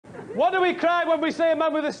What do we cry when we say a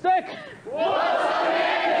man with a stick? What's on the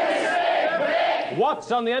end of the stick?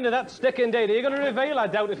 What's on the end of that stick, indeed? Are you going to reveal? I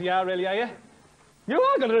doubt if you are, really, are you? You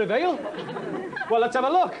are going to reveal? Well, let's have a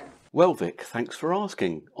look. Well, Vic, thanks for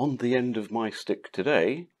asking. On the end of my stick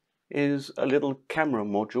today is a little camera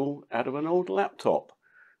module out of an old laptop.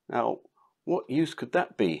 Now, what use could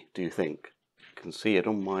that be, do you think? You can see it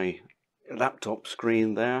on my laptop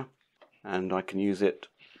screen there, and I can use it,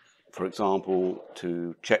 for example,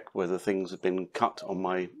 to check whether things have been cut on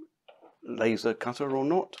my laser cutter or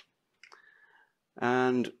not.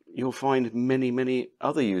 And you'll find many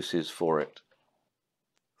other uses for it.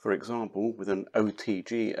 For example, with an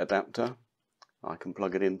OTG adapter, I can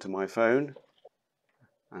plug it into my phone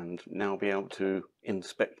and now be able to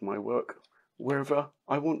inspect my work wherever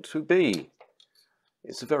I want to be.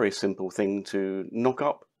 It's a very simple thing to knock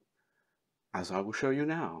up, as I will show you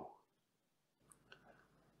now.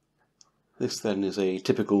 This then is a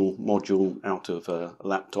typical module out of a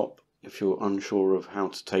laptop. If you're unsure of how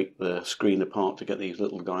to take the screen apart to get these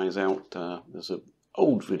little guys out, there's an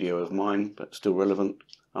old video of mine, but still relevant,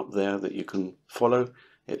 up there that you can follow.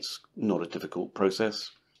 It's not a difficult process.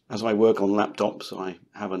 As I work on laptops, I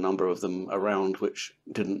have a number of them around which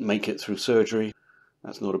didn't make it through surgery.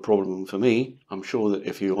 That's not a problem for me. I'm sure that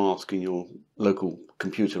if you ask in your local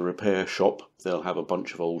computer repair shop, they'll have a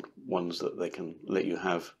bunch of old ones that they can let you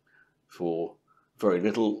have for very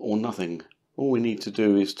little or nothing. All we need to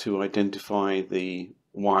do is to identify the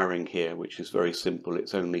wiring here, which is very simple.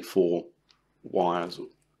 It's only 4 wires,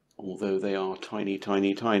 although they are tiny.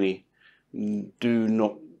 Do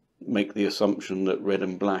not make the assumption that red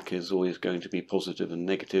and black is always going to be positive and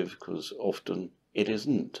negative, because often it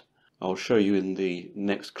isn't. I'll show you in the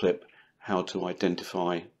next clip how to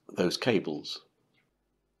identify those cables.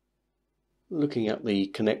 Looking at the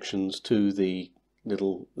connections to the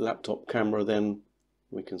little laptop camera, then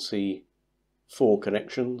we can see 4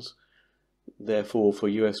 connections. Therefore, for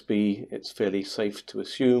USB, it's fairly safe to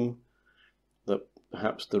assume that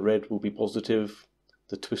perhaps the red will be positive,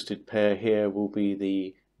 the twisted pair here will be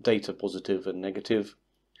the data positive and negative,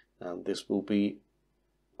 and this will be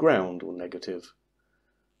ground or negative.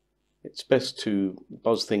 It's best to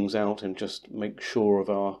buzz things out and just make sure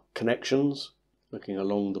of our connections. Looking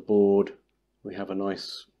along the board, we have a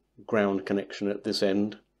nice ground connection at this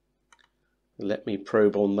end. Let me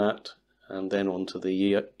probe on that and then onto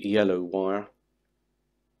the yellow wire.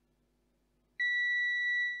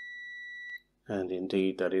 And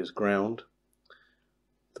indeed that is ground.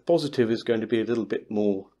 The positive is going to be a little bit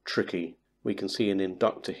more tricky. We can see an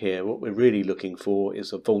inductor here. What we're really looking for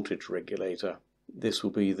is a voltage regulator. This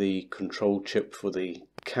will be the control chip for the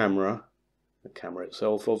camera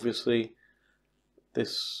itself obviously.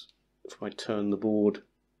 This, if I turn the board,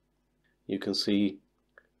 you can see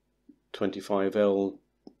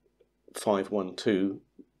 25L512.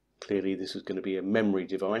 Clearly this is going to be a memory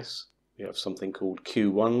device. We have something called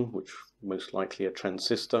Q1, which most likely a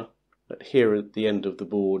transistor. But here at the end of the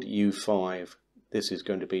board, U5, this is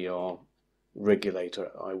going to be our regulator,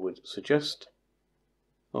 I would suggest.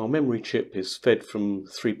 Our memory chip is fed from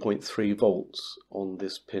 3.3 volts on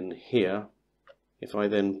this pin here. If I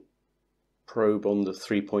then probe on the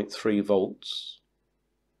 3.3 volts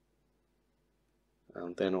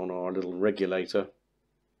and then on our little regulator,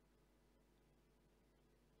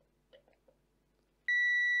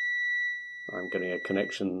 I'm getting a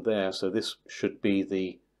connection there, so this should be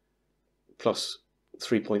the plus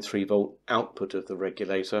 3.3 volt output of the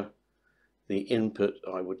regulator. The input,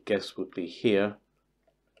 I would guess, would be here.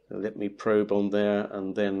 So let me probe on there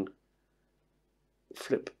and then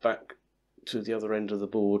flip back to the other end of the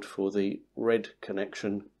board for the red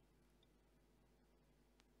connection,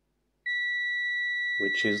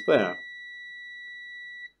 which is there.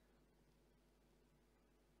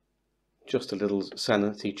 Just a little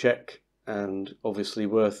sanity check, and obviously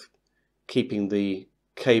worth keeping the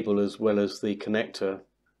cable as well as the connector.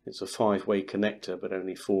 It's a 5-way connector, but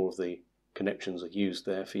only 4 of the connections are used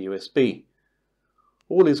there for USB.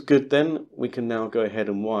 All is good then. We can now go ahead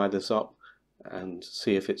and wire this up and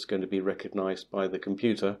see if it's going to be recognized by the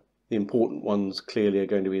computer. The important ones clearly are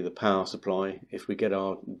going to be the power supply. If we get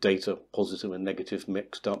our data positive and negative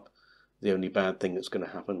mixed up, the only bad thing that's going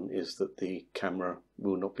to happen is that the camera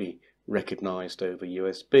will not be recognized over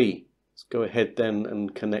USB. Let's go ahead then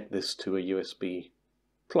and connect this to a USB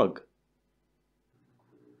plug.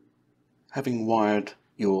 Having wired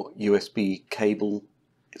your USB cable,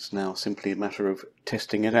 it's now simply a matter of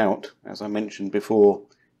testing it out. As I mentioned before,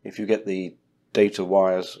 if you get the data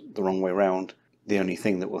wires the wrong way around, the only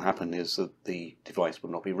thing that will happen is that the device will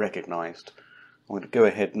not be recognized. I'm going to go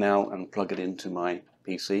ahead now and plug it into my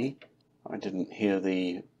PC. I didn't hear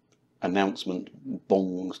the announcement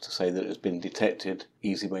bongs to say that it's been detected.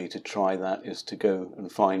 Easy way to try that is to go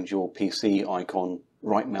and find your PC icon,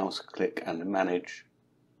 right mouse click and manage,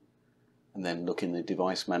 and then look in the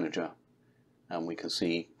device manager, and we can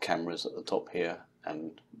see cameras at the top here,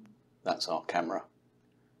 and that's our camera.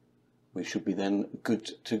 We should be then good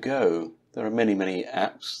to go. There are many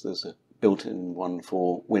apps. There's a built-in one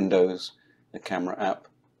for Windows, a camera app,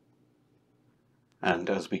 and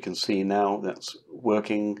as we can see now, that's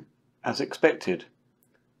working as expected.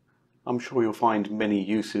 I'm sure you'll find many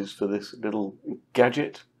uses for this little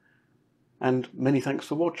gadget, and many thanks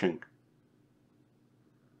for watching.